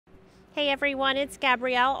Hey everyone, it's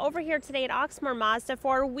Gabrielle over here today at Oxmoor Mazda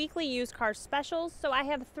for our weekly used car specials. So I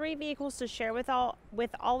have 3 vehicles to share with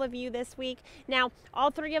all of you this week. Now,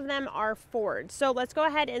 all 3 of them are Ford. So let's go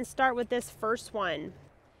ahead and start with this first one.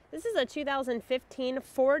 This is a 2015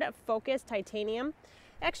 Ford Focus Titanium.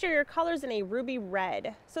 Exterior colors in a ruby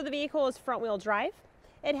red. So the vehicle is front-wheel drive.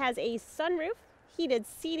 It has a sunroof, heated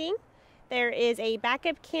seating. There is a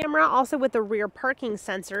backup camera also with the rear parking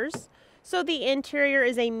sensors. So the interior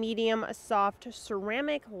is a medium soft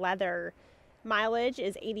ceramic leather. Mileage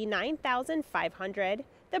is 89,500.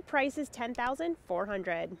 The price is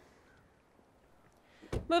 10,400.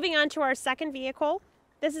 Moving on to our second vehicle.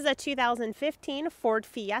 This is a 2015 Ford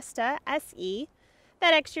Fiesta SE.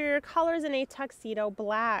 That exterior color is in a tuxedo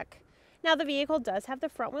black. Now the vehicle does have the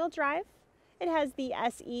front wheel drive. It has the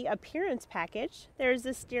SE appearance package. There's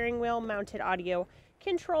the steering wheel mounted audio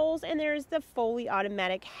controls, and there's the fully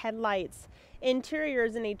automatic headlights. Interior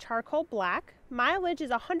is in a charcoal black. Mileage is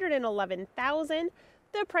 111,000.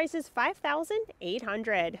 The price is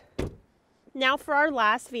 5,800. Now for our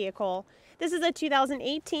last vehicle. This is a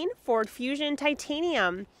 2018 Ford Fusion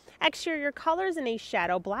Titanium. Exterior colors in a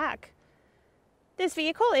shadow black. This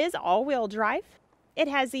vehicle is all-wheel drive. It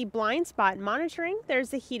has the blind spot monitoring. There's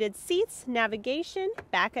the heated seats, navigation,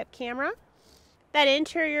 backup camera. That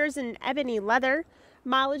interior is in ebony leather.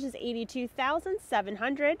 Mileage is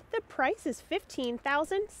 82,700. The price is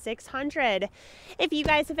 15,600. If you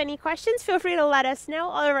guys have any questions, feel free to let us know.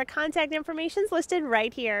 All of our contact information is listed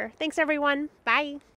right here. Thanks, everyone. Bye.